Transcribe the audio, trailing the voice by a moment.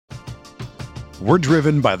We're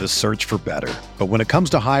driven by the search for better. But when it comes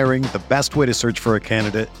to hiring, the best way to search for a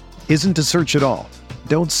candidate isn't to search at all.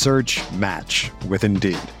 Don't search, match with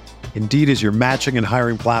Indeed. Indeed is your matching and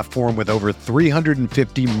hiring platform with over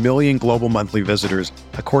 350 million global monthly visitors,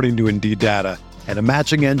 according to Indeed data, and a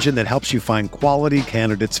matching engine that helps you find quality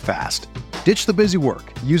candidates fast. Ditch the busy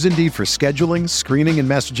work. Use Indeed for scheduling, screening, and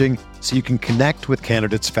messaging so you can connect with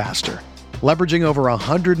candidates faster. Leveraging over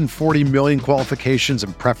 140 million qualifications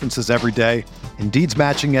and preferences every day, Indeed's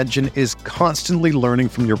matching engine is constantly learning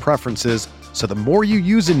from your preferences, so the more you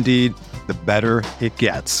use Indeed, the better it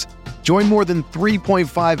gets. Join more than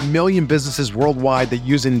 3.5 million businesses worldwide that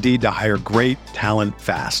use Indeed to hire great talent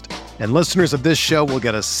fast. And listeners of this show will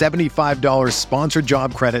get a $75 sponsored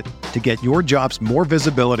job credit to get your jobs more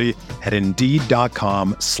visibility at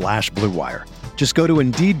Indeed.com/Blue Wire. Just go to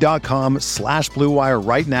Indeed.com/Blue Wire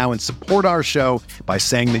right now and support our show by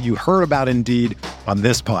saying that you heard about Indeed on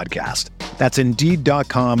this podcast. That's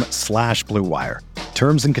Indeed.com/Blue Wire.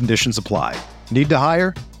 Terms and conditions apply. Need to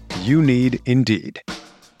hire? You need Indeed.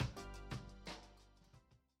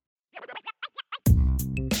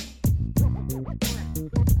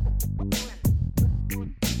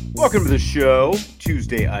 Welcome to the show,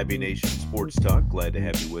 Tuesday IB Nation Sports Talk. Glad to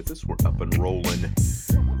have you with us. We're up and rolling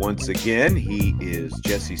once again. He is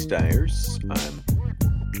Jesse Stiers. I'm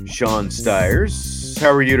Sean Stiers.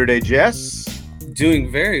 How are you today, Jess?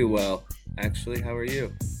 Doing very well, actually. How are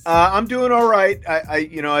you? I'm doing all right.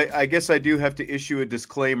 I guess I do have to issue a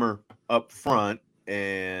disclaimer up front,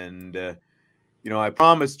 and I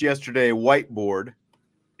promised yesterday a whiteboard,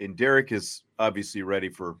 and Derek is obviously ready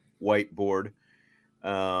for whiteboard.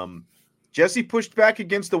 Jesse pushed back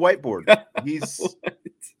against the whiteboard. He's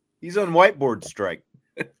on whiteboard strike.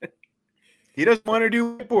 He doesn't want to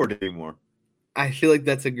do whiteboard anymore. I feel like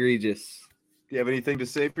that's egregious. Do you have anything to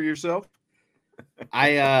say for yourself?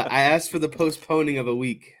 I asked for the postponing of a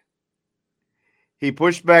week. He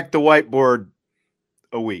pushed back the whiteboard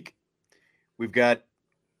a week. We've got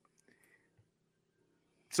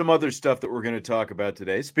some other stuff that we're going to talk about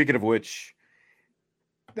today. Speaking of which,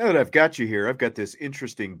 now that I've got you here, I've got this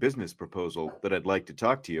interesting business proposal that I'd like to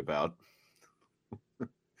talk to you about.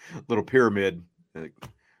 Little pyramid,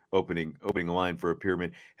 opening line for a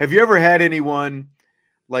pyramid. Have you ever had anyone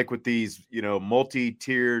like with these,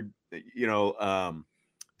 multi-tiered,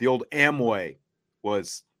 the old Amway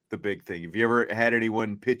was the big thing. Have you ever had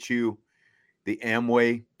anyone pitch you the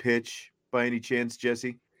Amway pitch by any chance,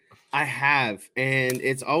 Jesse? I have, and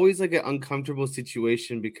it's always like an uncomfortable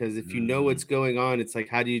situation because if you know what's going on, it's like,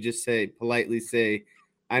 how do you just politely say,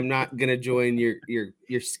 I'm not gonna join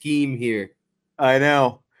your scheme here? I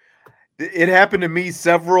know. It happened to me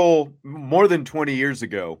more than 20 years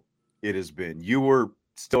ago. It has been. You were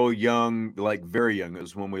still young, like very young. It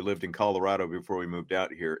was when we lived in Colorado before we moved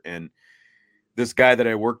out here, and this guy that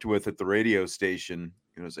I worked with at the radio station,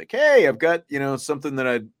 was like, "Hey, I've got something that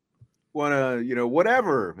I'd want to,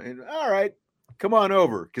 whatever. And all right, come on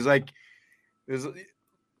over." Cause it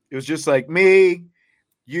was just like me,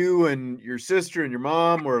 you and your sister and your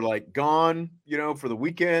mom were like gone, for the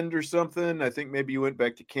weekend or something. I think maybe you went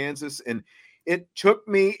back to Kansas, and it took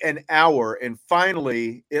me an hour. And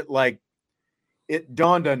finally it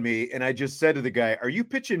dawned on me. And I just said to the guy, "Are you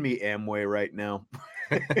pitching me Amway right now?"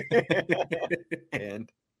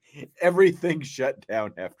 And everything shut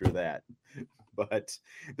down after that. But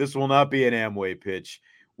this will not be an Amway pitch.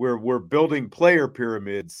 We're building player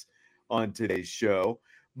pyramids on today's show.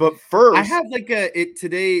 But first, I have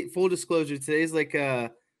today. Full disclosure, today's like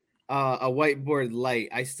a whiteboard light.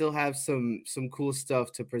 I still have some cool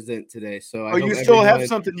stuff to present today. So you still have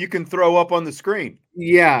something you can throw up on the screen?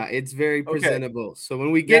 Yeah, it's very presentable. Okay. So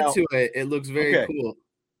when we get to it, it looks very cool.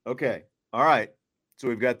 Okay, all right. So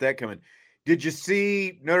we've got that coming. Did you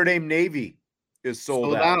see Notre Dame Navy is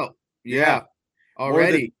sold out? Yeah.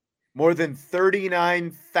 Already. More than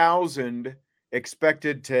 39,000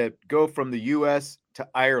 expected to go from the U.S. to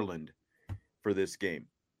Ireland for this game.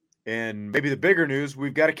 And maybe the bigger news,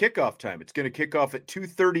 we've got a kickoff time. It's going to kick off at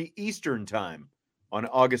 2:30 Eastern time on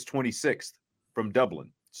August 26th from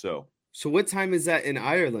Dublin. So what time is that in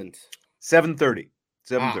Ireland? 7:30.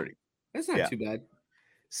 7:30. That's not too bad.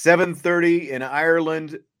 7:30 in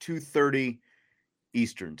Ireland, 2:30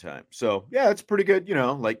 Eastern time. So yeah, it's pretty good.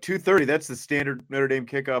 Like 2:30. That's the standard Notre Dame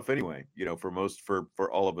kickoff anyway. For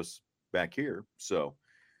all of us back here. So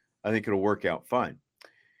I think it'll work out fine.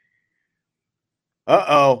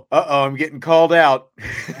 I'm getting called out.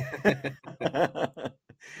 Been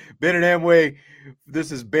at Amway.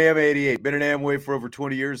 This is Bam 88. Been at Amway for over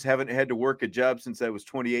 20 years. Haven't had to work a job since I was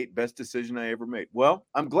 28. Best decision I ever made. Well,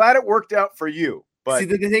 I'm glad it worked out for you. But see,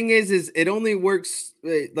 the thing is it only works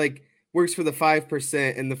like works for the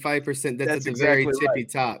 5%, and the 5% that's at the very tippy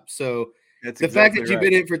top. So That's the fact that you've right.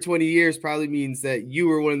 been in for 20 years probably means that you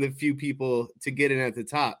were one of the few people to get in at the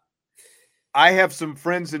top. I have some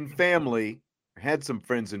friends and family, had some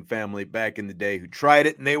friends and family back in the day who tried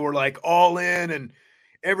it, and they were like all in, and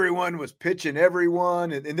everyone was pitching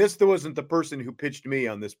everyone. And this wasn't the person who pitched me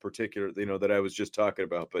on this particular, that I was just talking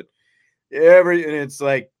about, but and it's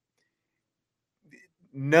like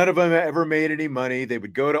none of them ever made any money. They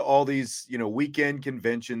would go to all these, weekend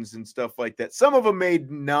conventions and stuff like that. Some of them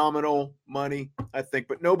made nominal money, I think,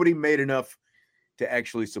 but nobody made enough to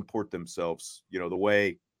actually support themselves, the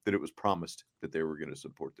way that it was promised that they were going to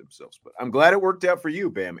support themselves. But I'm glad it worked out for you,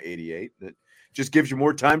 Bam 88. That just gives you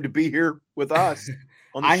more time to be here with us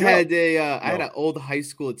on the show. I had an old high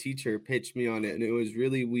school teacher pitch me on it, and it was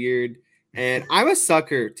really weird. And I'm a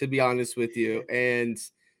sucker, to be honest with you. And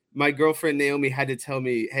my girlfriend Naomi had to tell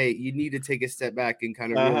me, "Hey, you need to take a step back and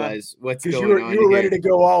kind of realize what's going on." You were ready to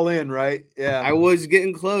go all in, right? Yeah, I was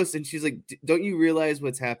getting close, and she's like, "Don't you realize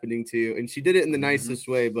what's happening to you?" And she did it in the nicest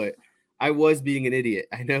way, but I was being an idiot.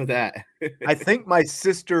 I know that. I think my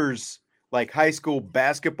sister's high school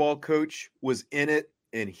basketball coach was in it,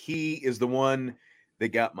 and he is the one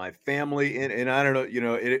that got my family in. And I don't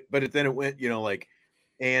know, but then it went, like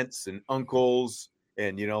aunts and uncles,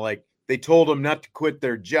 and they told them not to quit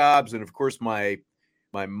their jobs. And of course, my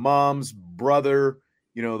mom's brother,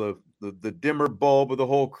 the dimmer bulb of the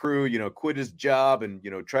whole crew, quit his job and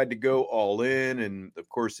tried to go all in, and of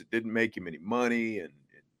course, it didn't make him any money, and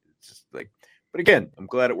it's just like. But again, I'm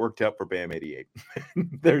glad it worked out for Bam 88.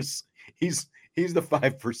 He's the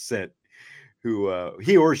 5% who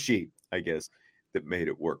he or she, I guess, that made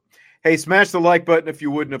it work. Hey, smash the like button if you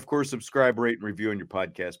would, and of course, subscribe, rate, and review on your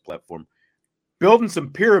podcast platform. Building some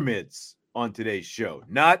pyramids on today's show.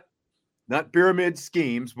 Not pyramid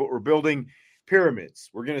schemes, but we're building pyramids.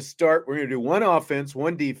 We're going to do one offense,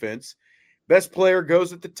 one defense. Best player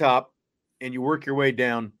goes at the top, and you work your way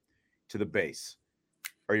down to the base.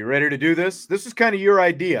 Are you ready to do this? This is kind of your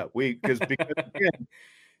idea. Because again,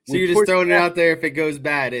 so you're just throwing it out there. If it goes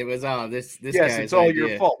bad, it was this yes, guy's it's all idea.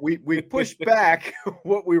 Your fault. We pushed back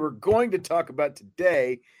what we were going to talk about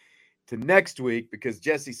today to next week because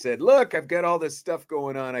Jesse said, "Look, I've got all this stuff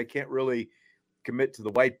going on. I can't really commit to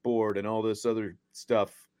the whiteboard and all this other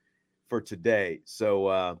stuff for today."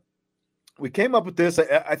 So we came up with this.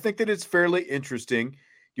 I think that it's fairly interesting.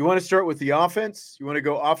 You want to start with the offense? You want to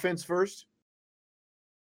go offense first?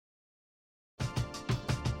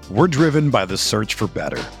 We're driven by the search for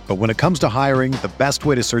better. But when it comes to hiring, the best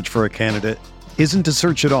way to search for a candidate isn't to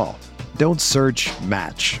search at all. Don't search,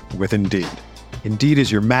 match with Indeed. Indeed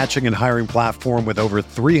is your matching and hiring platform with over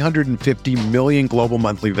 350 million global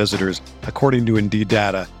monthly visitors, according to Indeed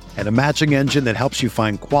data, and a matching engine that helps you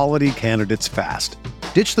find quality candidates fast.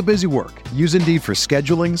 Ditch the busy work. Use Indeed for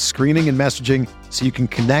scheduling, screening, and messaging so you can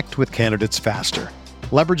connect with candidates faster.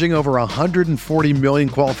 Leveraging over 140 million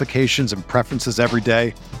qualifications and preferences every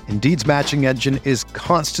day, Indeed's matching engine is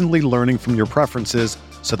constantly learning from your preferences,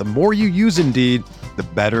 so the more you use Indeed, the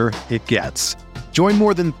better it gets. Join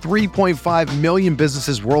more than 3.5 million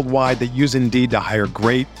businesses worldwide that use Indeed to hire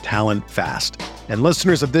great talent fast. And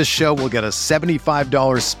listeners of this show will get a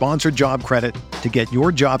 $75 sponsored job credit to get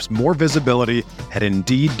your jobs more visibility at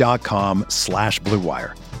Indeed.com/Blue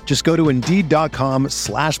Wire. Just go to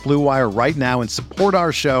Indeed.com/Blue Wire right now and support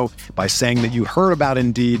our show by saying that you heard about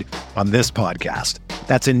Indeed on this podcast.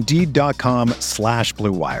 That's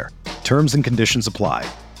Indeed.com/Blue Wire. Terms and conditions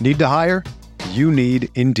apply. Need to hire? You need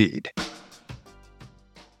Indeed.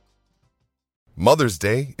 Mother's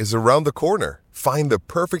Day is around the corner. Find the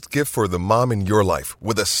perfect gift for the mom in your life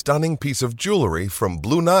with a stunning piece of jewelry from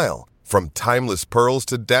Blue Nile. From timeless pearls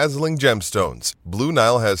to dazzling gemstones, Blue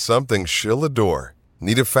Nile has something she'll adore.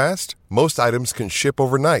 Need it fast? Most items can ship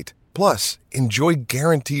overnight. Plus, enjoy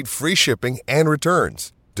guaranteed free shipping and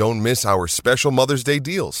returns. Don't miss our special Mother's Day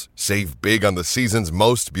deals. Save big on the season's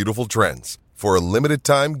most beautiful trends. For a limited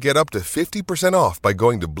time, get up to 50% off by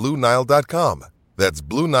going to BlueNile.com. That's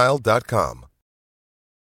BlueNile.com.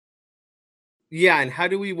 Yeah, and how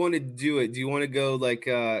do we want to do it? Do you want to go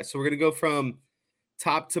so we're going to go from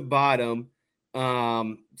top to bottom.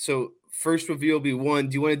 So first review will be 1.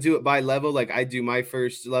 Do you want to do it by level? Like I do my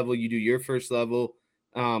first level, you do your first level.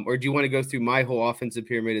 Or do you want to go through my whole offensive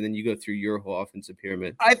pyramid and then you go through your whole offensive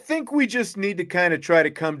pyramid? I think we just need to kind of try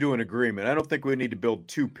to come to an agreement. I don't think we need to build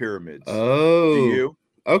 2 pyramids. Oh, do you?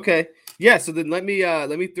 Okay. Yeah. So then let me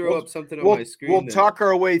throw up something on my screen. We'll talk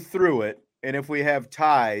our way through it. And if we have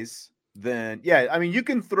ties, then yeah, I mean, you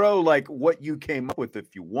can throw like what you came up with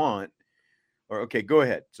if you want. Or okay, go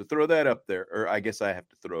ahead. So throw that up there. Or I guess I have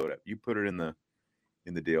to throw it up. You put it in the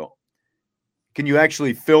deal. Can you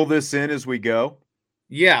actually fill this in as we go?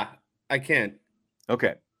 Yeah, I can.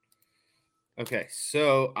 Okay. Okay,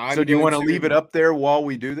 so So do you want to leave it up there while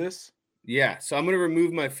we do this? Yeah, so I'm going to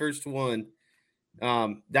remove my first one.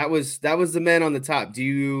 That was the man on the top. How do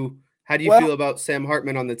you feel about Sam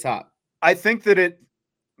Hartman on the top? I think that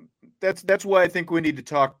that's why I think we need to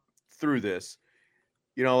talk through this.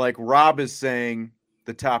 You know, like Rob is saying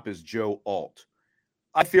the top is Joe Alt.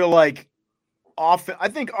 I feel like I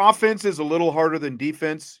think offense is a little harder than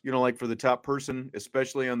defense, you know, like for the top person,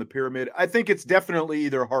 especially on the pyramid. I think it's definitely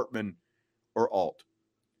either Hartman or Alt.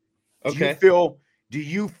 Okay. Do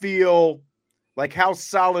you feel like, how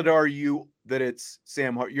solid are you that it's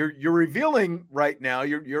Sam Hart? You're revealing right now.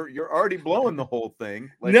 You're already blowing the whole thing.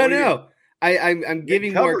 Like, no. I'm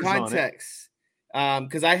giving more covers on it. context.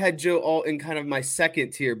 Because I had Joe Alt in kind of my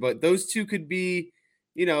second tier, but those two could be,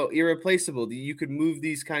 you know, irreplaceable. You could move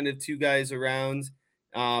these kind of two guys around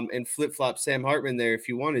and flip-flop Sam Hartman there if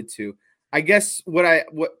you wanted to. I guess what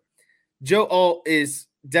Joe Alt is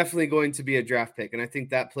definitely going to be a draft pick, and I think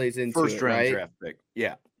that plays into first round right? draft pick.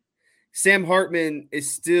 Yeah. Sam Hartman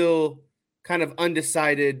is still kind of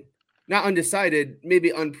undecided, not undecided,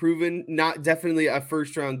 maybe unproven, not definitely a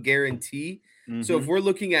first round guarantee. Mm-hmm. So if we're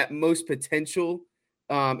looking at most potential,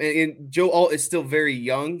 and Joe Alt is still very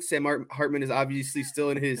young. Sam Hartman is obviously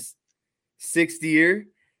still in his 6th year.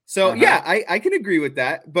 So yeah, I can agree with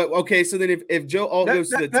that. But okay, so then if Joe Alt goes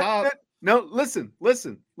to the top. No, listen.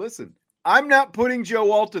 I'm not putting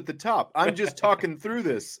Joe Alt at the top. I'm just talking through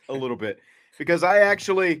this a little bit because I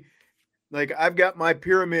actually, like, I've got my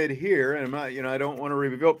pyramid here and I don't want to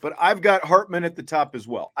reveal it, but I've got Hartman at the top as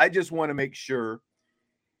well. I just want to make sure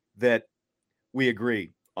that we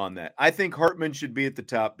agree on that. I think Hartman should be at the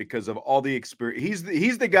top because of all the experience.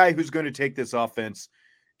 He's the guy who's going to take this offense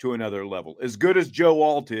to another level. As good as Joe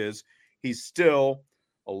Alt is, he's still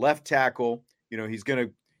a left tackle. You know, he's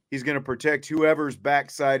going to protect whoever's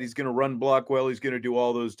backside. He's going to run block well. He's going to do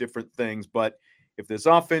all those different things. But if this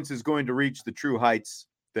offense is going to reach the true heights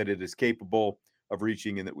that it is capable of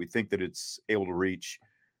reaching and that we think that it's able to reach,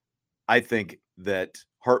 I think that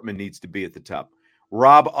Hartman needs to be at the top.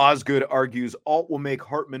 Rob Osgood argues Alt will make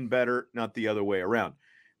Hartman better, not the other way around.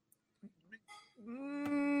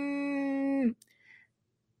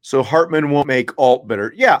 So Hartman won't make Alt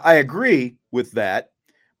better. Yeah, I agree with that.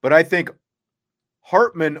 But I think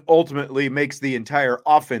Hartman ultimately makes the entire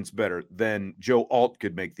offense better than Joe Alt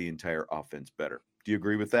could make the entire offense better. Do you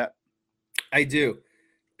agree with that? I do.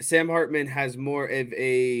 Sam Hartman has more of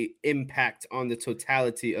a impact on the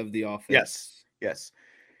totality of the offense. Yes.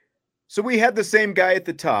 So we had the same guy at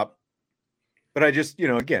the top, but I just,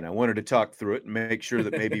 again, I wanted to talk through it and make sure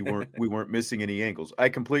that maybe we weren't missing any angles. I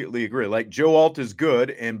completely agree. Like, Joe Alt is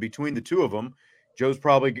good, and between the two of them, Joe's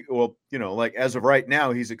probably, like as of right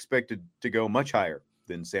now, he's expected to go much higher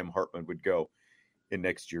than Sam Hartman would go in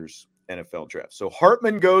next year's NFL draft. So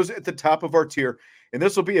Hartman goes at the top of our tier, and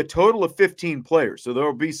this will be a total of 15 players. So there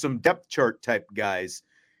will be some depth chart type guys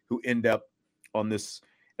who end up on this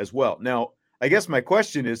as well. Now, I guess my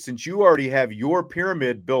question is, since you already have your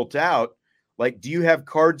pyramid built out, like, do you have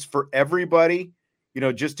cards for everybody,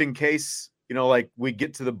 just in case, like we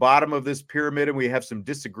get to the bottom of this pyramid and we have some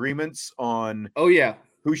disagreements on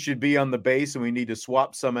who should be on the base and we need to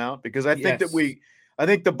swap some out? Because I think I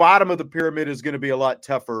think the bottom of the pyramid is going to be a lot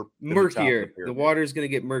tougher. Murkier. The water is going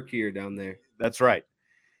to get murkier down there. That's right.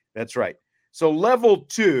 So level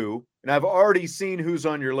 2, and I've already seen who's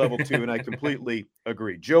on your level 2, and I completely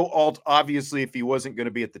agree. Joe Alt, obviously, if he wasn't going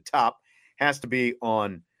to be at the top, has to be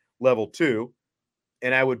on level 2,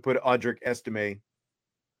 and I would put Audric Estime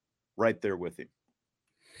right there with him.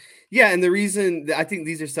 Yeah, and the reason I think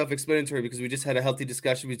these are self-explanatory because we just had a healthy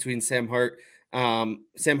discussion between Sam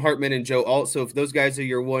Hartman and Joe Alt. So if those guys are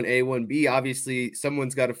your 1A, 1B, obviously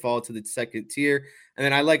someone's got to fall to the second tier. And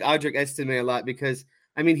then I like Audric Estime a lot because,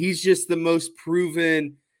 I mean, he's just the most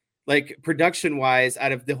proven, like, production-wise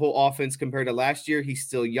out of the whole offense compared to last year. He's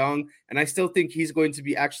still young, and I still think he's going to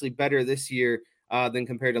be actually better this year than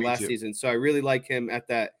compared to last season. So I really like him at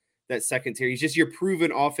that second tier. He's just your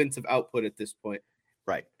proven offensive output at this point.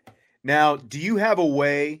 Right. Now, do you have a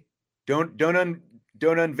way? Don't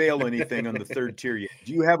unveil anything on the third tier yet.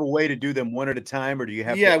 Do you have a way to do them one at a time, or do you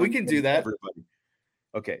have? Yeah, we can do that. Everybody?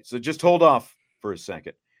 Okay, so just hold off for a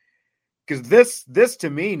second, because this to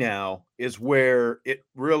me now is where it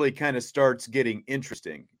really kind of starts getting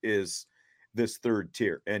interesting. Is this third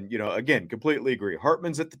tier? And again, completely agree.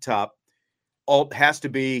 Hartman's at the top. Alt has to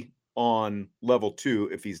be on level 2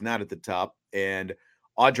 if he's not at the top, and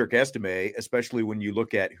Audric Estime, especially when you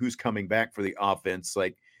look at who's coming back for the offense,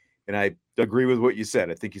 and I agree with what you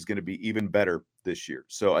said. I think he's going to be even better this year.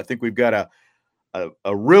 So I think we've got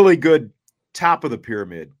a really good top of the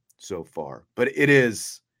pyramid so far, but it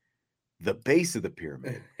is the base of the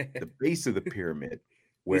pyramid, the base of the pyramid This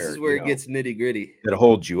where, is where it gets nitty gritty. that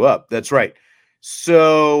holds you up. That's right.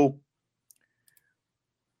 So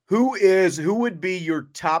who would be your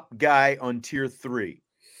top guy on tier 3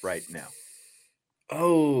 right now?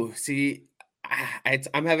 Oh, see,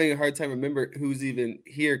 I'm having a hard time remember who's even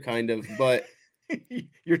here, kind of, but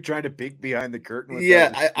You're trying to peek behind the curtain with yeah,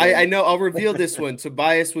 that. I know. I'll reveal this one.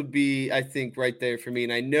 Tobias would be, I think, right there for me,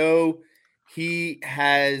 and I know he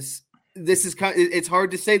has. This is it's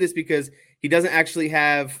hard to say this because he doesn't actually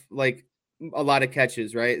have like a lot of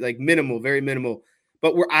catches, right? Like minimal, very minimal.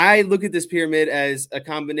 But where I look at this pyramid as a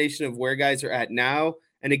combination of where guys are at now,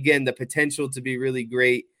 and again, the potential to be really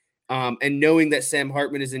great. And knowing that Sam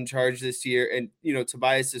Hartman is in charge this year, and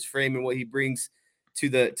Tobias's frame and what he brings to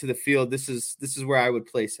the field, this is where I would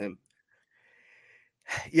place him.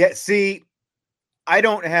 Yeah, see,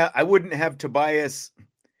 I wouldn't have Tobias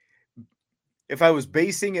if I was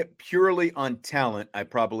basing it purely on talent. I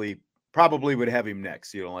probably would have him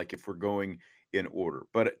next, like if we're going in order.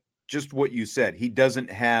 But just what you said, he doesn't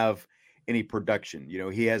have any production.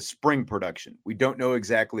 He has spring production. We don't know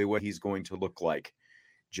exactly what he's going to look like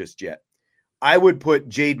just yet. I would put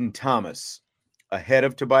Jaden Thomas ahead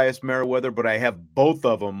of Tobias Merriweather, but I have both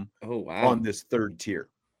of them on this third tier.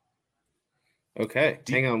 Okay,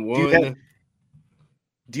 hang on one.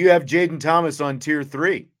 Do you have Jaden Thomas on tier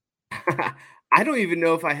 3? I don't even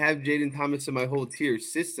know if I have Jaden Thomas in my whole tier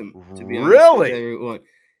system, to be honest. Really? With everyone.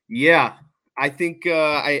 Yeah, I think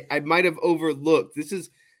I might have overlooked. This is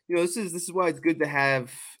why it's good to have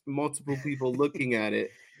multiple people looking at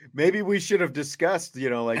it. Maybe we should have discussed,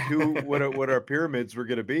 like what our pyramids were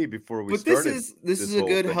going to be before we started. This is a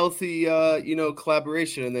good, healthy,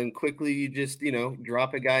 collaboration. And then quickly you just,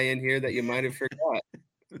 drop a guy in here that you might have forgot.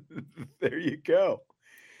 There you go.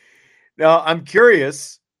 Now I'm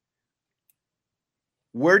curious,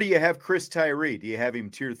 where do you have Chris Tyree? Do you have him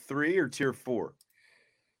tier 3 or tier 4?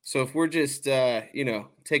 So if we're just,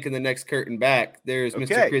 taking the next curtain back, there's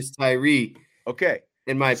Mr. Chris Tyree. Okay.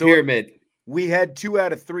 In my pyramid. We had 2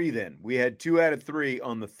 out of 3 then. We had 2 out of 3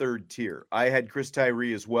 on the third tier. I had Chris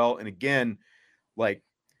Tyree as well. And again, like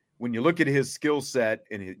when you look at his skill set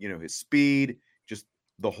and his speed, just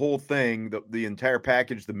the whole thing, the entire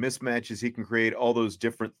package, the mismatches he can create, all those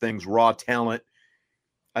different things, raw talent,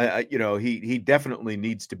 he definitely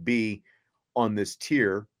needs to be on this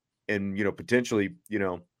tier and, potentially,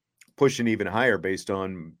 pushing even higher based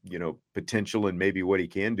on, potential and maybe what he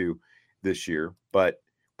can do this year. But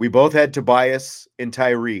we both had Tobias and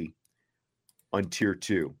Tyree on tier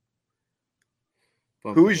 2.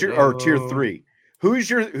 Who is your tier 3? Who's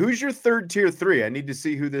your third tier 3? I need to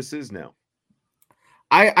see who this is now.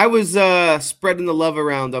 I was spreading the love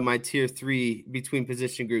around on my tier 3 between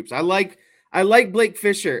position groups. I like Blake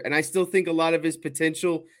Fisher, and I still think a lot of his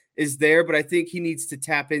potential is there, but I think he needs to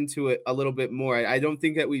tap into it a little bit more. I don't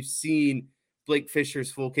think that we've seen Blake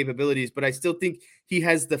Fisher's full capabilities, but I still think he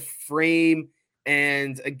has the frame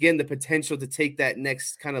and, again, the potential to take that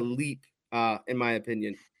next kind of leap, in my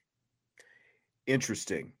opinion.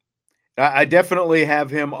 Interesting. I definitely have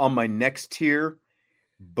him on my next tier,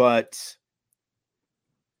 but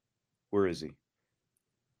where is he?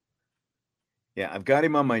 Yeah, I've got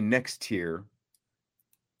him on my next tier.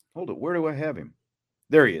 Hold it. Where do I have him?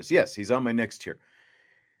 There he is. Yes, he's on my next tier.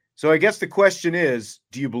 So I guess the question is,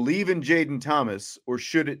 do you believe in Jaden Thomas or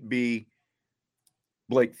should it be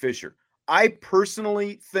Blake Fisher? I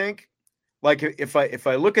personally think, like, if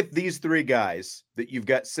I look at these 3 guys that you've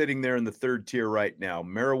got sitting there in the third tier right now,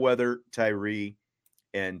 Merriweather, Tyree,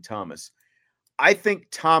 and Thomas, I think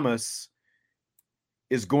Thomas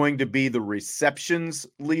is going to be the receptions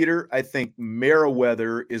leader. I think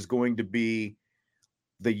Merriweather is going to be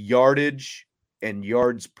the yardage and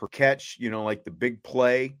yards per catch, like the big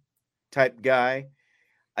play type guy.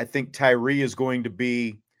 I think Tyree is going to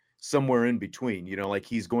be somewhere in between, like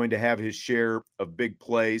he's going to have his share of big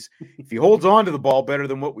plays. If he holds on to the ball better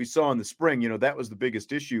than what we saw in the spring, that was the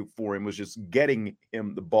biggest issue for him, was just getting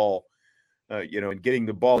him the ball, and getting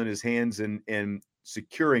the ball in his hands and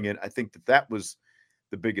securing it. I think that was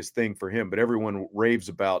the biggest thing for him, but everyone raves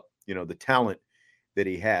about, the talent that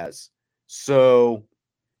he has. So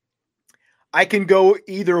I can go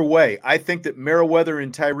either way. I think that Merriweather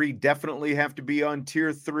and Tyree definitely have to be on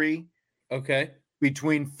tier 3. Okay.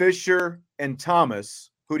 Between Fisher and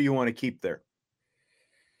Thomas, who do you want to keep there?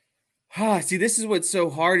 See, this is what's so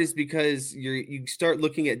hard, is because you start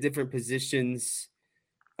looking at different positions,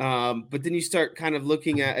 but then you start kind of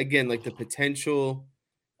looking at, again, like the potential,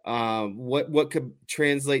 what could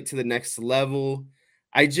translate to the next level.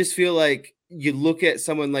 I just feel like you look at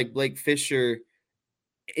someone like Blake Fisher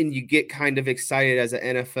and you get kind of excited as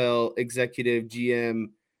an NFL executive GM,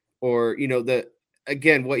 or, the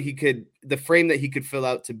frame that he could fill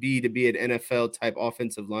out to be an NFL type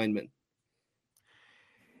offensive lineman.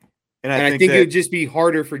 And I I think think it that would just be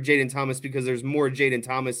harder for Jaden Thomas because there's more Jaden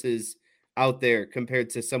Thomases out there compared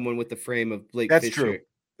to someone with the frame of Blake that's Fisher. true.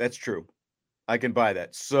 That's true. I can buy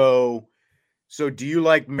that. So do you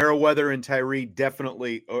like Merriweather and Tyree?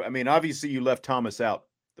 Definitely. I mean, obviously you left Thomas out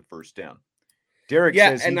the first down. Derek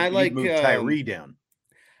says and he'd move Tyree down.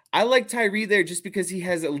 I like Tyree there just because he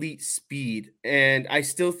has elite speed. And I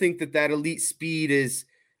still think that elite speed is,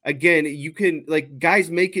 again, you can, like, guys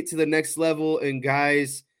make it to the next level and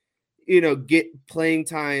guys, get playing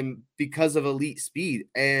time because of elite speed.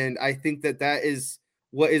 And I think that is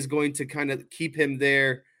what is going to kind of keep him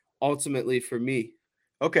there ultimately for me.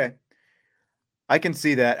 Okay. I can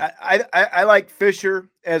see that. I like Fisher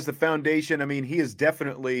as the foundation. I mean, he is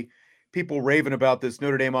definitely people raving about this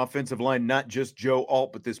Notre Dame offensive line, not just Joe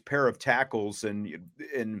Alt, but this pair of tackles and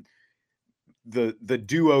the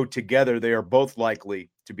duo together. They are both likely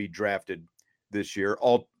to be drafted this year,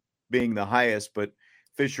 Alt being the highest, but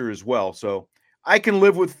Fisher as well. So I can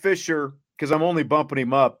live with Fisher because I'm only bumping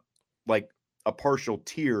him up like a partial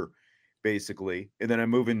tier, basically. And then I'm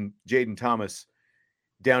moving Jaden Thomas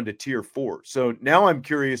down to tier 4. So now I'm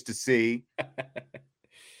curious to see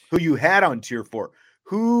who you had on tier 4.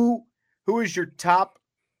 Who is your top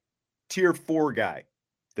tier 4 guy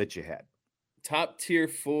that you had? Top tier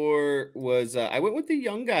 4 was I went with the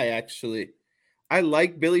young guy, actually. I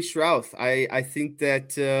like Billy Schrauth. I think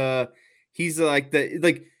that he's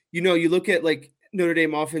you look at like Notre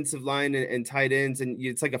Dame offensive line and tight ends, and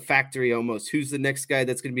it's like a factory almost. Who's the next guy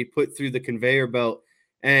that's going to be put through the conveyor belt?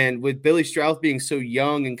 And with Billy Schrauth being so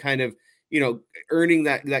young and kind of, earning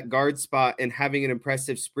that guard spot and having an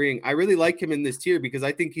impressive spring, I really like him in this tier because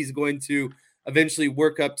I think he's going to eventually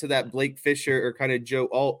work up to that Blake Fisher or kind of Joe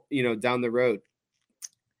Alt, down the road.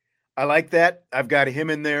 I like that. I've got him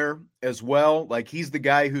in there as well. Like he's the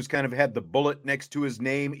guy who's kind of had the bullet next to his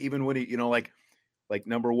name, even when he, like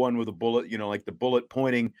number 1 with a bullet, like the bullet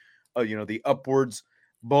pointing, the upwards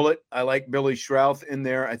bullet. I like Billy Schrauth in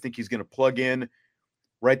there. I think he's going to plug in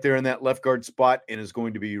right there in that left guard spot and is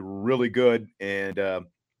going to be really good. And,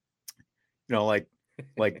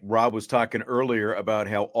 like Rob was talking earlier about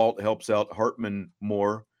how Alt helps out Hartman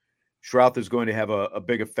more. Schrauth is going to have a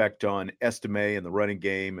big effect on Estime and the running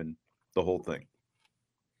game and the whole thing.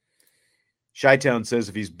 Chi-Town says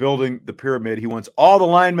if he's building the pyramid, he wants all the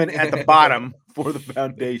linemen at the bottom for the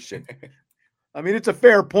foundation. I mean, it's a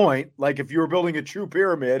fair point. Like if you were building a true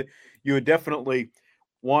pyramid, you would definitely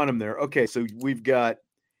want him there. Okay, so we've got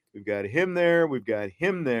him there. We've got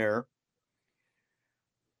him there.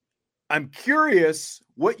 I'm curious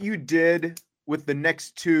what you did with the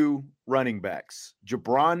next 2 running backs,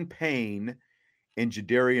 Jabron Payne and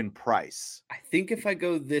Jadarian Price. I think if I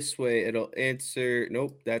go this way, it'll answer.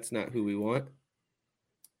 Nope, that's not who we want.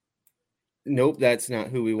 Nope, that's not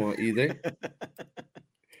who we want either.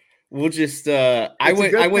 We'll just I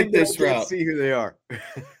went this route. See who they are.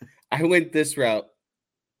 I went this route.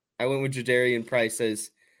 I went with Jadarian Price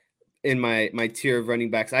as in my tier of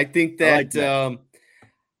running backs. I think that,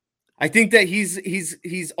 I think that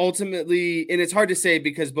he's ultimately, and it's hard to say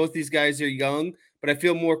because both these guys are young, but I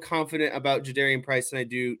feel more confident about Jadarian Price than I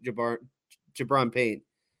do Jabron Payne.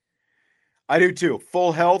 I do too.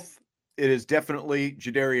 Full health, it is definitely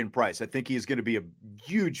Jadarian Price. I think he's going to be a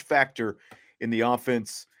huge factor in the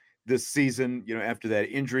offense this season, after that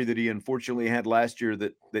injury that he unfortunately had last year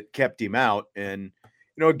that kept him out. And,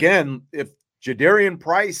 again, if Jadarian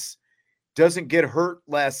Price doesn't get hurt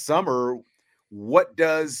last summer, what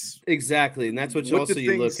does exactly? And that's what you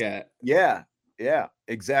look at. Yeah,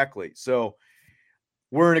 exactly. So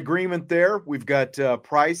we're in agreement there. We've got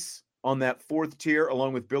Price on that 4th tier,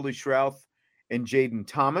 along with Billy Schrauth and Jaden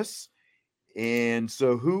Thomas. And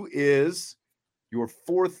so who is your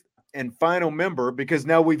 4th and final member? Because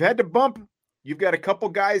now we've had to bump. You've got a couple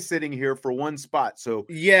guys sitting here for one spot. So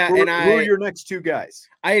yeah, who are your next 2 guys?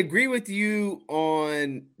 I agree with you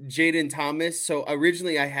on Jaden Thomas. So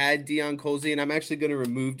originally I had Deion Colzie, and I'm actually going to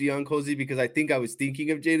remove Deion Colzie because I think I was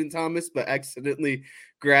thinking of Jaden Thomas, but accidentally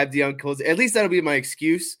grabbed Deion Colzie. At least that'll be my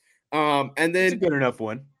excuse. And then it's a good enough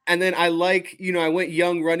one. And then I I went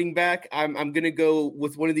young running back. I'm going to go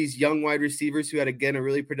with one of these young wide receivers who had, again, a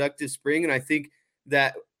really productive spring. And I think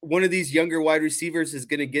that one of these younger wide receivers is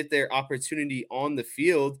going to get their opportunity on the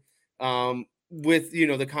field with,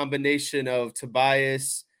 the combination of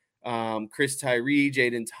Tobias, Chris Tyree,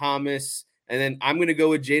 Jaden Thomas. And then I'm going to go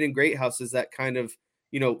with Jaden Greathouse as that kind of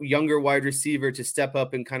younger wide receiver to step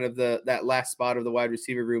up in kind of that last spot of the wide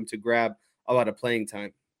receiver room to grab a lot of playing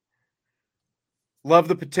time. Love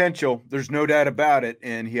the potential. There's no doubt about it.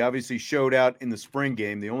 And he obviously showed out in the spring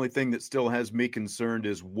game. The only thing that still has me concerned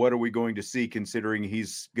is what are we going to see, considering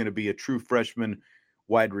he's going to be a true freshman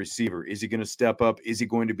wide receiver? Is he going to step up? Is he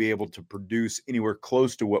going to be able to produce anywhere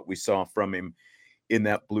close to what we saw from him in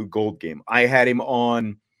that blue gold game? I had him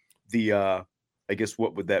on the, I guess,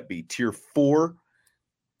 what would that be? Tier 4,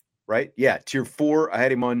 right? Yeah, tier 4. I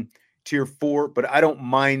had him on tier 4, but I don't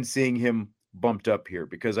mind seeing him bumped up here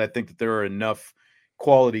because I think that there are enough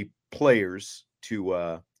quality players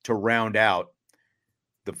to round out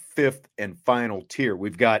the 5th and final tier.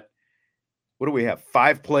 We've got, what do we have?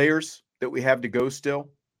 5 players that we have to go still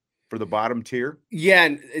for the bottom tier. Yeah,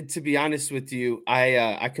 and to be honest with you,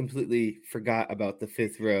 I completely forgot about the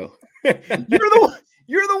 5th row.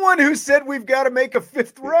 You're the one who said we've got to make a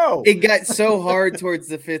 5th row. It got so hard towards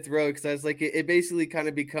the 5th row because I was like, it basically kind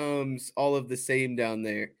of becomes all of the same down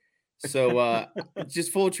there. So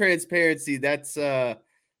just full transparency, that's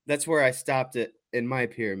where I stopped it in my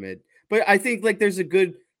pyramid. But I think like there's a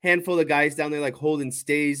good handful of guys down there, like Holden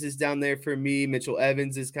Stays is down there for me. Mitchell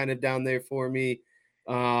Evans is kind of down there for me.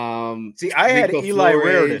 See, I had Rico Eli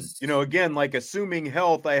Flores. Raridan. Again, like assuming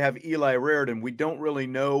health, I have Eli Raridan. We don't really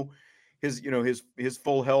know his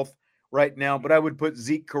full health right now, but I would put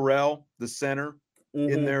Zeke Correll, the center,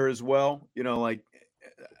 in there as well.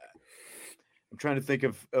 I'm trying to think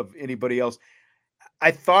of anybody else. I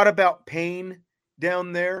thought about Payne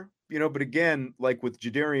down there, but again, like with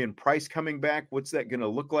Jadarian Price coming back, what's that going to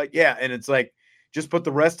look like? Yeah, and it's like just put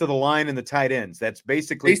the rest of the line in the tight ends. That's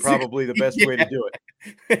basically probably the best way to do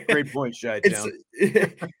it. Great point, Chi-Town.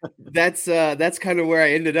 That's kind of where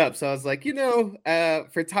I ended up. So I was like,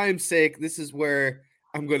 for time's sake, this is where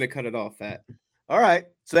I'm going to cut it off at. All right.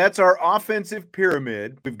 So that's our offensive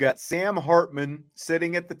pyramid. We've got Sam Hartman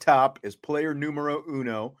sitting at the top as player numero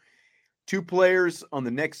uno. 2 players on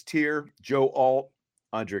the next tier, Joe Alt,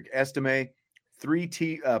 Audric Estime.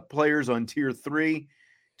 3 players on tier 3,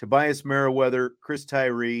 Tobias Merriweather, Chris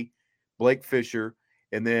Tyree, Blake Fisher.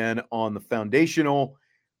 And then on the foundational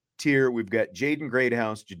tier, we've got Jaden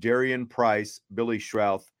Greathouse, Jadarian Price, Billy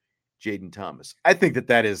Schrouth, Jaden Thomas. I think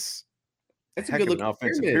that is a heck of an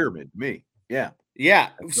offensive pyramid to me. Yeah. Yeah.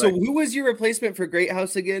 So who was your replacement for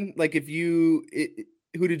Greathouse again? Like who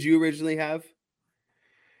did you originally have?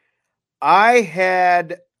 I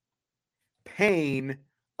had Payne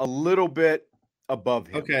a little bit above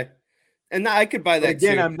him. Okay. And I could buy that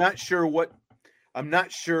again, too. I'm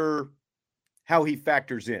not sure how he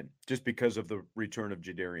factors in just because of the return of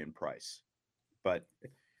Jadarian Price. But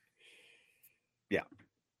yeah.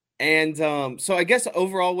 And so I guess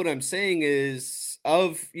overall what I'm saying is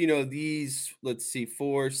of, these, let's see,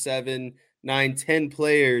 4, 7, 9, 10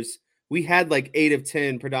 players, we had like 8 of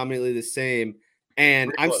 10 predominantly the same.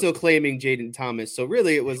 And I'm still claiming Jaden Thomas. So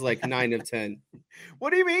really it was like 9 of 10.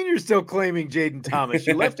 What do you mean you're still claiming Jaden Thomas?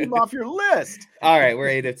 You left him off your list. All right, we're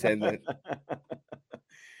 8 of 10 then.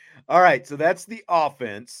 All right, so that's the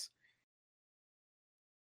offense.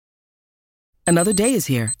 Another day is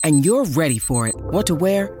here, and you're ready for it. What to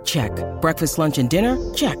wear? Check. Breakfast, lunch, and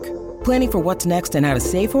dinner? Check. Planning for what's next and how to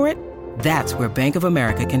save for it? That's where Bank of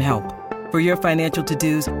America can help. For your financial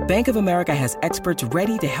to-dos, Bank of America has experts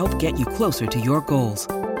ready to help get you closer to your goals.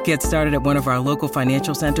 Get started at one of our local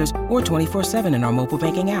financial centers or 24/7 in our mobile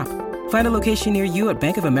banking app. Find a location near you at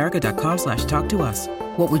bankofamerica.com/talktous.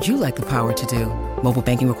 What would you like the power to do? Mobile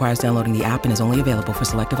banking requires downloading the app and is only available for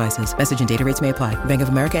select devices. Message and data rates may apply. Bank of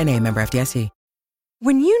America N.A., member FDIC.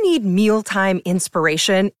 When you need mealtime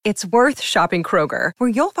inspiration, it's worth shopping Kroger, where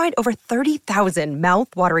you'll find over 30,000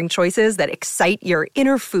 mouth-watering choices that excite your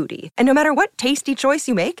inner foodie. And no matter what tasty choice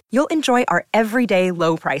you make, you'll enjoy our everyday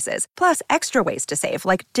low prices, plus extra ways to save,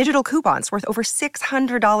 like digital coupons worth over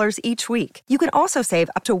 $600 each week. You can also save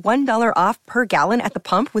up to $1 off per gallon at the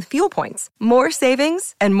pump with fuel points. More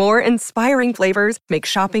savings and more inspiring flavors make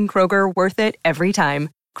shopping Kroger worth it every time.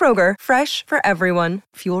 Kroger, fresh for everyone.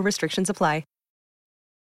 Fuel restrictions apply.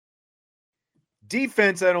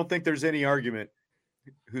 Defense, I don't think there's any argument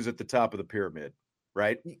who's at the top of the pyramid,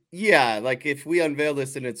 right? Yeah, like if we unveil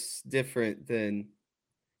this and it's different, then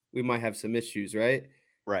we might have some issues, right?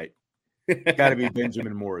 Right. Got to be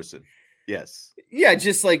Benjamin Morrison. Yes. Yeah,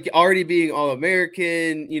 just like already being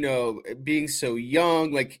All-American, being so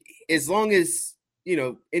young, like as long as,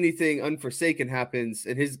 anything unforsaken happens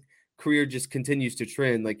and his career just continues to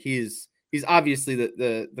trend, like he's obviously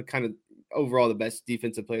the kind of overall the best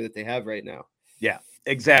defensive player that they have right now. Yeah,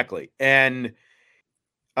 exactly. And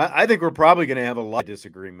I think we're probably going to have a lot of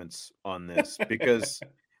disagreements on this because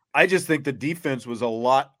I just think the defense was a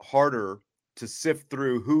lot harder to sift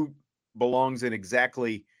through who belongs in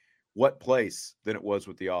exactly what place than it was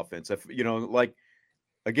with the offense.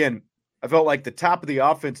 Again, I felt like the top of the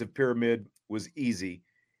offensive pyramid was easy.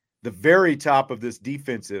 The very top of this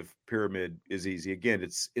defensive pyramid is easy. Again,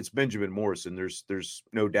 it's Benjamin Morrison. There's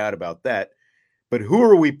no doubt about that. But who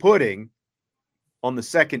are we putting on the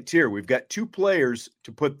second tier? We've got two players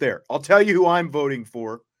to put there. I'll tell you who I'm voting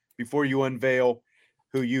for before you unveil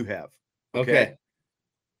who you have. Okay.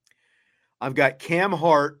 I've got Cam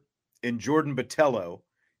Hart and Jordan Botelho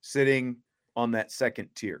sitting on that second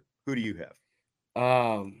tier. Who do you have?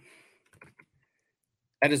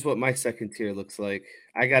 That is what my second tier looks like.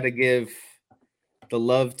 I got to give the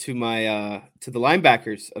love to my to the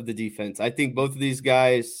linebackers of the defense. I think both of these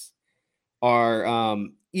guys are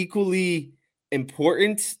equally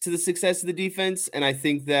important to the success of the defense, and I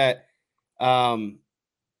think that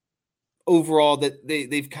overall that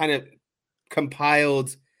they've kind of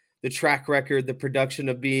compiled the track record, the production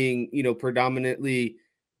of being, predominantly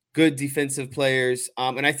good defensive players.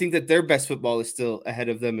 And I think that their best football is still ahead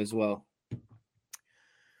of them as well.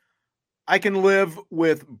 I can live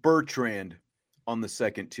with Bertrand on the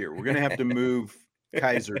second tier. We're going to have to move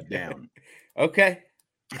Kaiser down. Okay.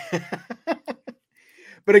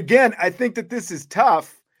 But again, I think that this is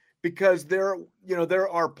tough because there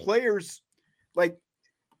are players and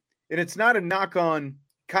it's not a knock on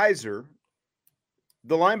Kaiser.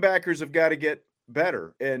 The linebackers have got to get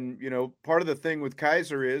better. And, part of the thing with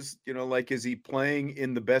Kaiser is, is he playing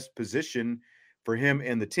in the best position for him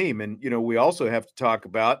and the team? And, we also have to talk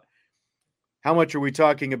about how much are we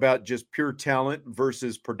talking about just pure talent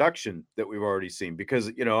versus production that we've already seen? Because,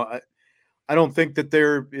 I don't think that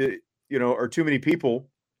there, are too many people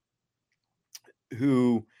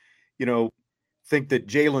who, think that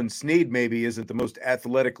Jalen Sneed maybe isn't the most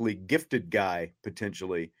athletically gifted guy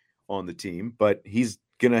potentially on the team, but he's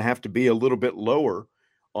going to have to be a little bit lower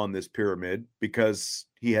on this pyramid because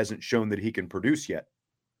he hasn't shown that he can produce yet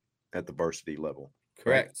at the varsity level.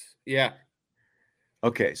 Correct. Right? Yeah.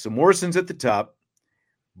 Okay, so Morrison's at the top.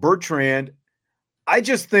 Bertrand, I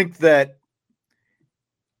just think that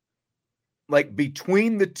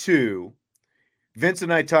between the two, Vince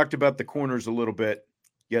and I talked about the corners a little bit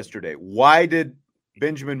yesterday. Why did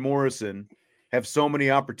Benjamin Morrison have so many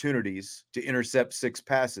opportunities to intercept 6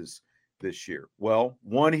 passes this year? Well,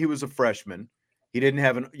 one, he was a freshman. He didn't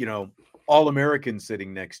have an, All-American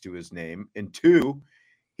sitting next to his name. And 2,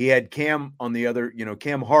 he had Cam on the other,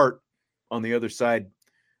 Cam Hart on the other side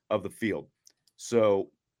of the field.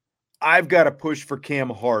 So I've got to push for Cam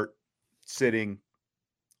Hart sitting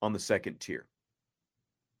on the second tier.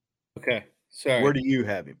 Okay. Sorry. Where do you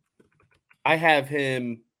have him? I have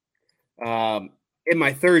him in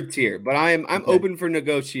my third tier, but I'm okay. Open for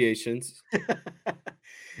negotiations.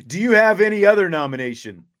 Do you have any other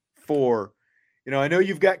nomination for, I know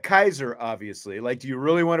you've got Kaiser, obviously. Do you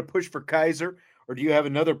really want to push for Kaiser, or do you have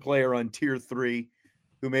another player on tier 3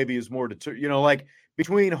 who maybe is more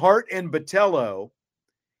between Hart and Botelho,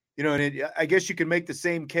 and I guess you can make the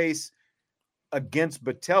same case against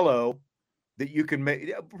Botelho that you can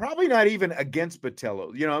make, probably not even against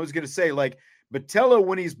Botelho. I was going to say, Botelho,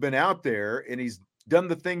 when he's been out there and he's done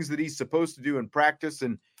the things that he's supposed to do in practice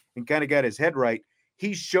and kind of got his head right,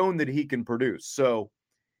 he's shown that he can produce. So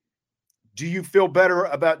do you feel better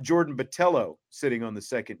about Jordan Botelho sitting on the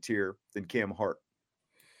second tier than Cam Hart?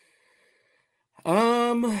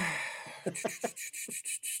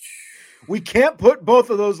 We can't put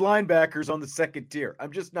both of those linebackers on the second tier.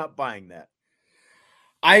 I'm just not buying that.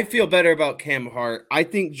 I feel better about Cam Hart. I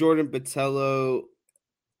think Jordan Botelho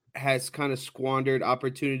has kind of squandered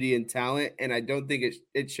opportunity and talent, and I don't think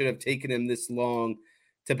it should have taken him this long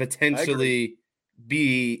to potentially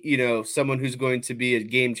be, someone who's going to be a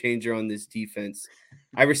game changer on this defense.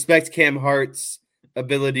 I respect Cam Hart's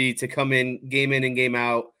ability to come in and game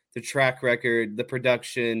out, the track record, the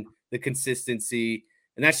production, the consistency,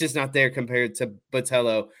 and that's just not there compared to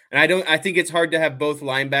Botelho. And I think it's hard to have both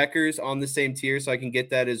linebackers on the same tier, so I can get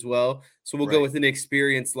that as well. So we'll go with an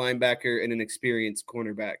experienced linebacker and an experienced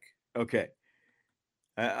cornerback. Okay.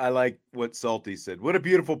 I like what Salty said. What a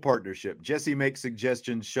beautiful partnership. Jesse makes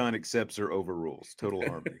suggestions, Sean accepts or overrules. Total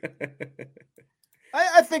harmony.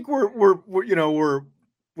 I think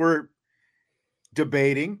we're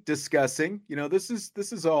debating, discussing. This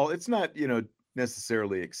is all. It's not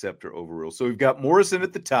necessarily accept or overrule. So we've got Morrison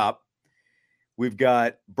at the top. We've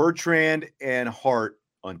got Bertrand and Hart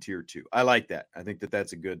on tier 2. I like that. I think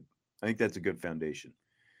that's a good foundation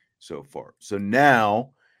so far. So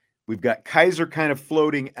now we've got Kaiser kind of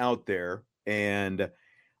floating out there, and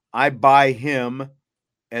I buy him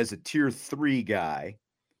as a tier 3 guy.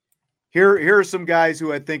 Here are some guys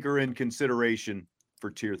who I think are in consideration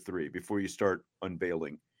for tier 3 before you start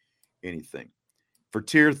unveiling anything. For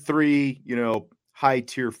tier 3, high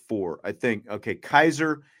tier 4, I think, okay,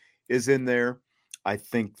 Kaiser is in there. I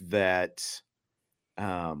think that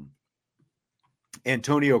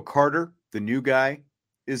Antonio Carter, the new guy,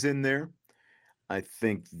 is in there. I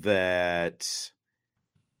think that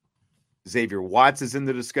Xavier Watts is in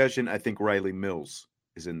the discussion. I think Riley Mills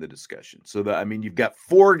is in the discussion. So you've got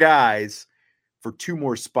 4 guys for 2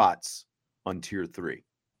 more spots on tier 3.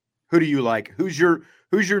 Who do you like? Who's your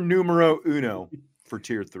numero uno for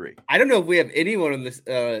tier 3? I don't know if we have anyone on this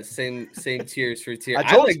same tiers for tier.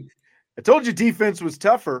 I told you defense was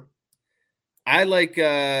tougher. I like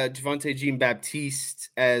Javonte Jean-Baptiste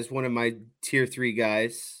as one of my tier 3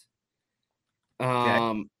 guys.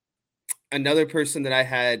 Okay. Another person that I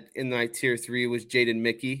had in my tier 3 was Jaden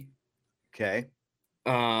Mickey. Okay.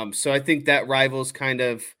 So I think that rivals kind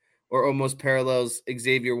of or almost parallels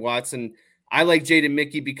Xavier Watson. I like Jaden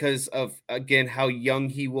Mickey because of, again, how young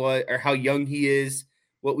he was or how young he is,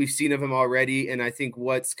 what we've seen of him already, and I think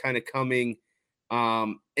what's kind of coming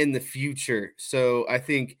in the future. So I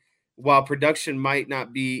think while production might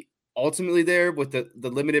not be ultimately there with the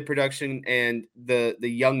limited production and the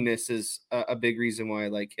youngness is a big reason why I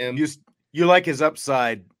like him. You like his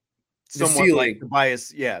upside, somewhat ceiling. like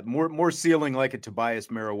Tobias, more ceiling like a Tobias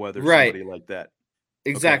Merriweather, right? Somebody like that.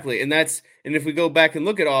 Exactly, okay. And if we go back and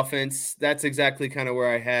look at offense, that's exactly kind of where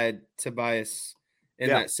I had Tobias in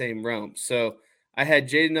that same realm. So I had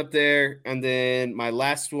Jaden up there, and then my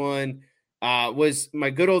last one was my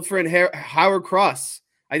good old friend Howard Cross.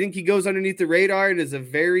 I think he goes underneath the radar and is a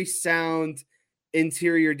very sound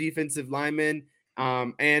interior defensive lineman.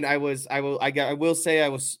 And I will say I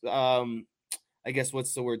was I guess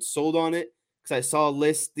what's the word, sold on it, because I saw a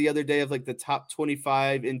list the other day of like the top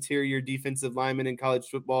 25 interior defensive linemen in college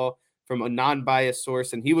football from a non-biased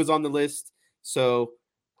source, and he was on the list. So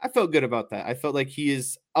I felt good about that. I felt like he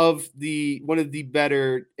is one of the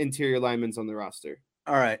better interior linemen on the roster.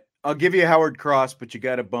 All right. I'll give you Howard Cross, but you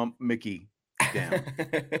got to bump Mickey down.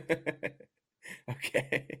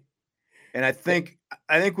 Okay. And I think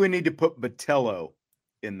we need to put Botello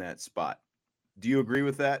in that spot. Do you agree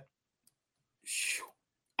with that?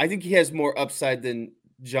 I think he has more upside than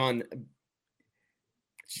Javonte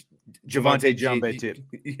Jean-Baptiste.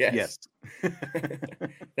 Yes.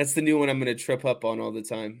 That's the new one I'm going to trip up on all the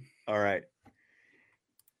time. All right.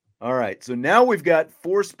 So now we've got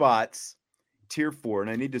 4 spots, tier 4,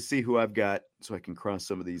 and I need to see who I've got so I can cross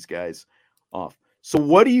some of these guys off. So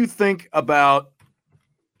what do you think about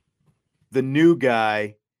the new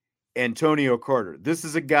guy, Antonio Carter? This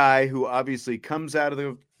is a guy who obviously comes out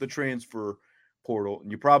of the transfer portal,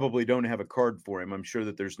 and you probably don't have a card for him. I'm sure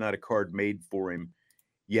that there's not a card made for him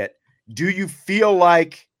yet. Do you feel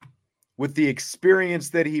like with the experience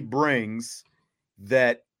that he brings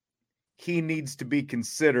that he needs to be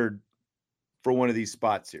considered for one of these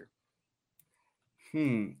spots here?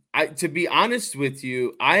 To be honest with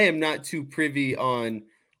you, I am not too privy on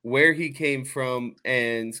where he came from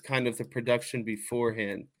and kind of the production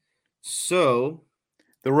beforehand. So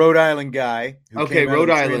the Rhode Island guy. Rhode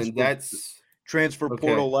Island. That's transfer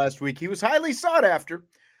portal last week. He was highly sought after,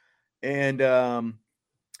 and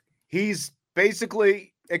he's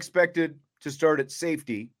basically expected to start at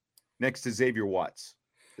safety next to Xavier Watts.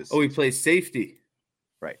 He plays safety.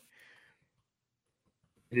 Right.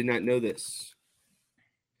 I did not know this.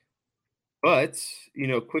 But,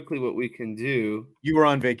 quickly what we can do. You were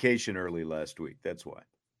on vacation early last week. That's why.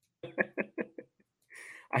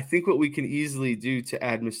 I think what we can easily do to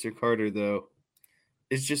add Mr. Carter, though,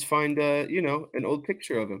 is just find, an old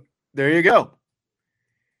picture of him. There you go.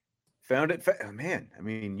 Found it. Man,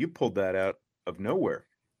 you pulled that out of nowhere.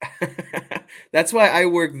 That's why I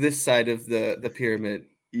work this side of the pyramid.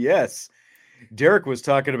 Yes. Derek was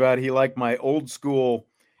talking about he liked my old school,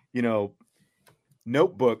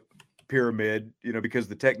 notebook pyramid, because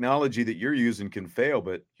the technology that you're using can fail,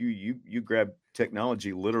 but you grab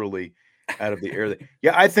technology literally out of the air.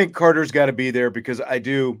 Yeah, I think Carter's got to be there because I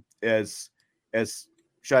do, as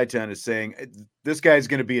Chi-Town is saying, this guy's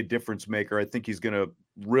going to be a difference maker. I think he's going to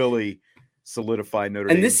really solidify Notre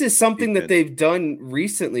Dame. And this is something that they've done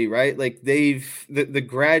recently, right? Like the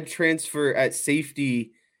grad transfer at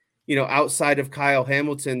safety, outside of Kyle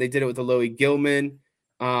Hamilton, they did it with Alohi Gilman.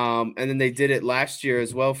 And then they did it last year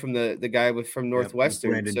as well from the guy from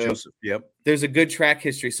Northwestern. Brandon Joseph. Yep. There's a good track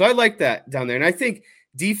history. So I like that down there. And I think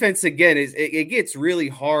defense, again, it gets really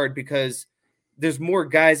hard because there's more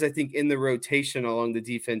guys, I think, in the rotation along the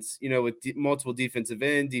defense, with multiple defensive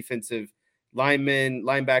end, defensive linemen,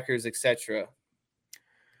 linebackers, etc.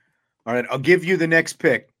 All right. I'll give you the next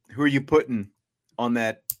pick. Who are you putting on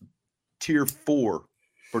that tier 4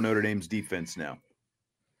 for Notre Dame's defense now?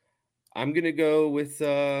 I'm going to go with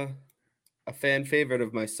a fan favorite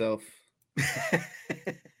of myself.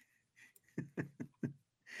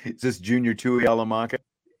 Is this Junior Tui Alamaka?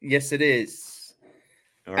 Yes, it is.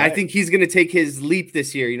 All right. I think he's going to take his leap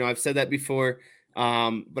this year. I've said that before,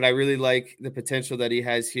 but I really like the potential that he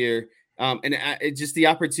has here. And just the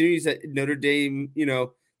opportunities that Notre Dame,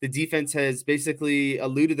 the defense has basically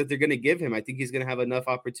alluded that they're going to give him. I think he's going to have enough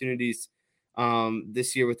opportunities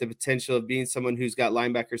this year with the potential of being someone who's got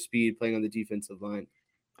linebacker speed playing on the defensive line.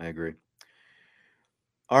 I agree.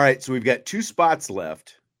 All right, so we've got 2 spots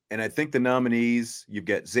left, and I think the nominees, you've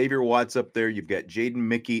got Xavier Watts up there, you've got Jaden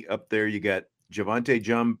Mickey up there, you got Javonte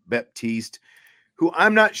Jean-Baptiste, who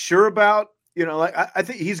I'm not sure about. I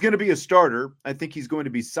think he's going to be a starter. I think he's going to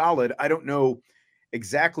be solid. I don't know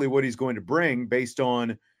exactly what he's going to bring based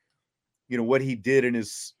on, what he did in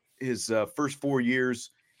his first 4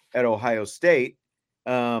 years at Ohio State.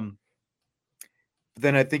 Then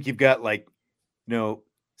I think you've got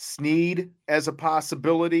Sneed as a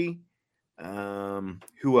possibility.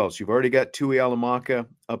 Who else? You've already got Tui Alamaka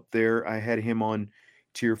up there. I had him on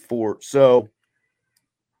tier 4. So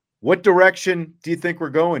what direction do you think we're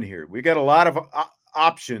going here? We got a lot of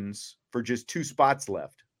options for just 2 spots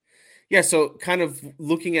left. Yeah, so kind of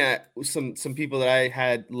looking at some people that I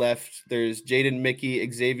had left, there's Jaden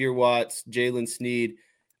Mickey, Xavier Watts, Jalen Sneed,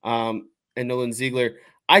 and Nolan Ziegler.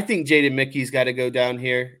 I think Jaden Mickey's got to go down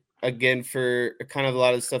here again for kind of a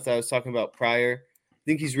lot of the stuff that I was talking about prior. I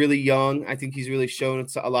think he's really young. I think he's really shown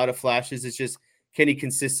a lot of flashes. It's just, can he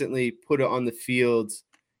consistently put it on the field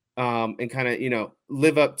and kind of,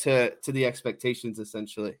 live up to the expectations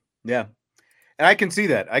essentially. Yeah. And I can see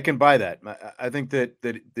that. I can buy that. I think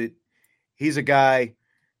that he's a guy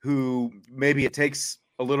who maybe it takes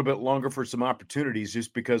a little bit longer for some opportunities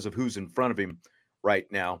just because of who's in front of him right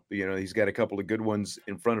now. He's got a couple of good ones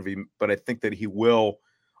in front of him, but I think that he will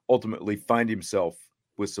ultimately find himself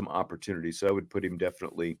with some opportunities. So I would put him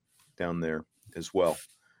definitely down there as well.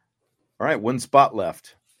 All right, 1 spot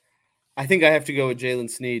left. I think I have to go with Jalen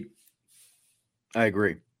Sneed. I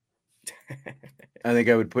agree. I think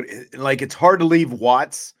I would put it's hard to leave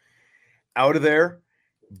Watts out of there,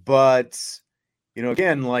 but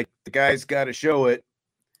again, the guy's got to show it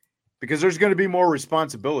because there's going to be more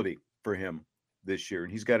responsibility for him this year,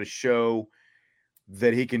 and he's got to show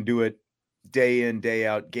that he can do it day in, day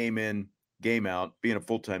out, game in, game out, being a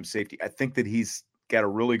full-time safety. I think that he's got a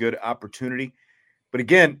really good opportunity. But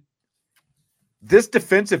again, this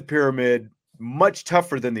defensive pyramid, much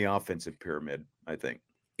tougher than the offensive pyramid, I think.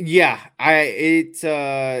 Yeah,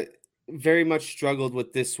 it very much struggled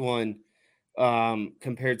with this one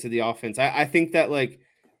compared to the offense. I think that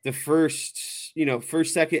the first,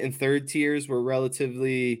 second, and third tiers were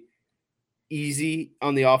relatively easy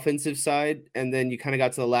on the offensive side, and then you kind of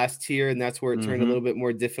got to the last tier, and that's where it turned a little bit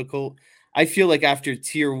more difficult. I feel like after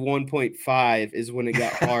tier 1.5 is when it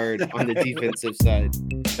got hard on the defensive side.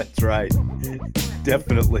 That's right.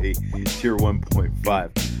 Definitely tier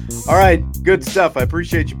 1.5. All right, good stuff. I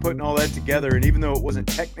appreciate you putting all that together. And even though it wasn't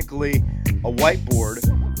technically a whiteboard,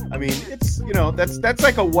 I mean, it's, that's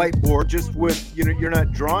like a whiteboard just with, you're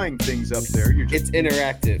not drawing things up there. It's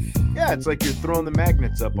interactive. Yeah, it's like you're throwing the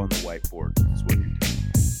magnets up on the whiteboard. That's what you're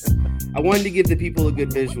doing. I wanted to give the people a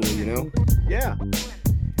good visual, Yeah.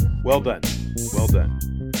 Well done. Well done.